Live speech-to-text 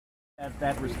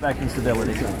That respect and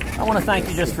civility. I want to thank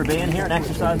you just for being here and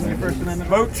exercising your First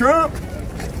Amendment. Vote Trump!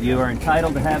 You are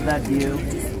entitled to have that view,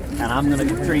 and I'm going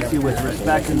to treat you with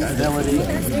respect and civility,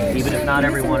 even if not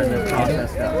everyone in this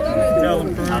process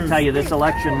does. I'll tell you, this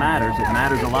election matters. It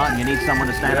matters a lot, and you need someone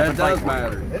to stand up and fight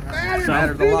for it. It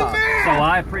matters a lot. So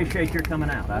I appreciate your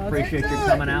coming out. I appreciate your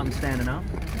coming out and standing up.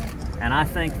 And I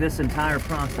think this entire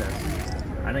process,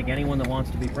 I think anyone that wants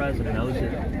to be president owes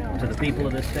it to the people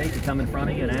of this state to come in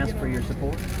front of you and ask for your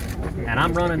support. And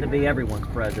I'm running to be everyone's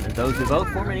president, those who vote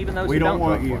for me and even those who don't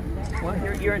vote for me.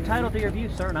 Well, you're entitled to your view,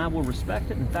 sir, and I will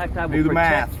respect it. In fact, I will do the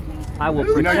math. I will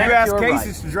protect your you ask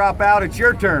cases to drop out, it's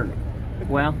your turn.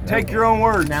 Well, take your own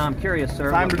words. Now I'm curious, sir.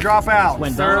 Time to drop out.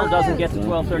 When Donald doesn't get to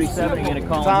 1237, you're going to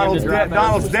call him to drop out?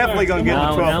 Donald's definitely going to get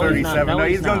to 1237. No,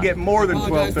 he's going to get more than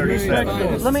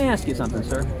 1237. Let me ask you something,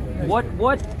 sir.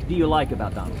 What do you like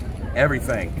about Donald?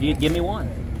 Everything. Give me one.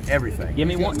 Everything. Give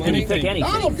me one. Can you pick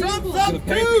anything? Donald Trump's up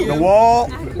too. The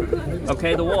wall.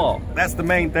 Okay, the wall. That's the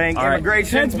main thing. All right.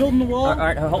 Immigration. Ted's building the wall. All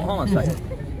right, hold on a second.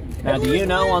 Now, do you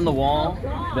know on the wall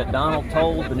that Donald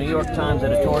told the New York Times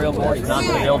editorial board he's not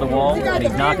going to build a wall and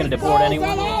he's not going to deport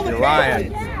anyone? You're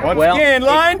lying. Once again,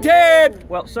 lying Ted.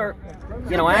 Well, sir,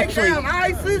 you know, actually,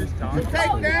 ISIS,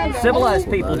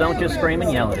 civilized people don't just scream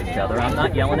and yell at each other. I'm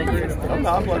not yelling at you. I'm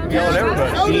yelling at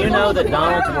everybody. Do you know that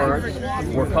Donald's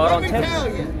words were caught on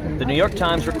tape? The New York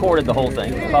Times recorded the whole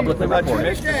thing, publicly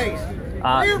reported.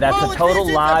 That's a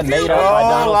total lie made up by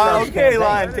Donald Trump's okay, campaign.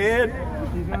 lying Ted.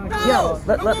 You know,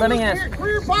 let me ask.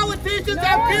 Career politicians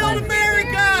have killed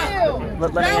America.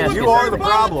 Let me ask you. You are the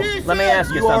problem. Let me ask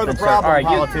you You are something, the sir. problem, All right,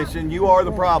 politician. You are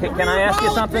the problem. Can I ask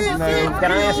you something? No.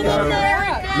 Can I ask you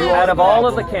something? You Out of all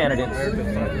of the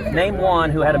candidates, name one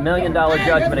who had $1 million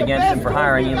judgment against him for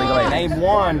hiring illegal aliens. Name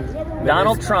one.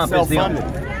 Donald Trump is the only.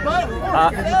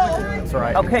 That's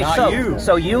right. Okay, Not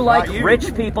so you like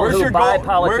rich people who buy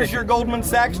politicians. Where's your Goldman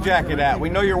Sachs jacket at? We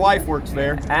know your wife works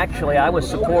there. Actually, I was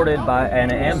supported by,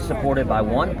 and am supported by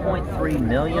 1.3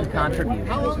 million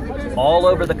contributions all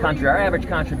over the country. Our average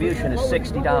contribution is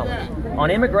 $60.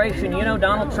 On immigration, you know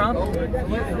Donald Trump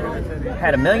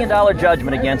had $1 million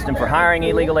judgment against him for hiring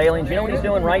illegal aliens. You know what he's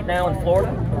doing right now in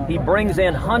Florida? He brings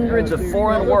in hundreds of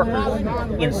foreign workers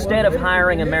instead of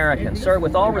hiring Americans. Sir,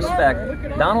 with all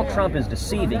respect, Donald Trump is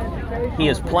deceiving. He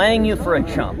is playing you for a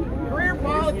chump.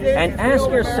 And ask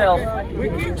yourself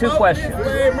two questions.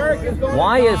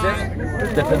 Why is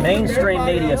it that the mainstream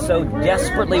media so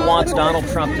desperately wants Donald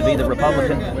Trump to be the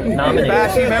Republican nominee?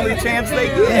 Bash him every chance they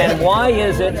get. And why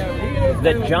is it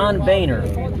that John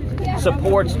Boehner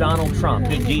supports Donald Trump?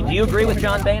 Do you agree with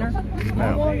John Boehner?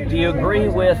 No. Do you agree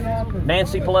with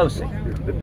Nancy Pelosi?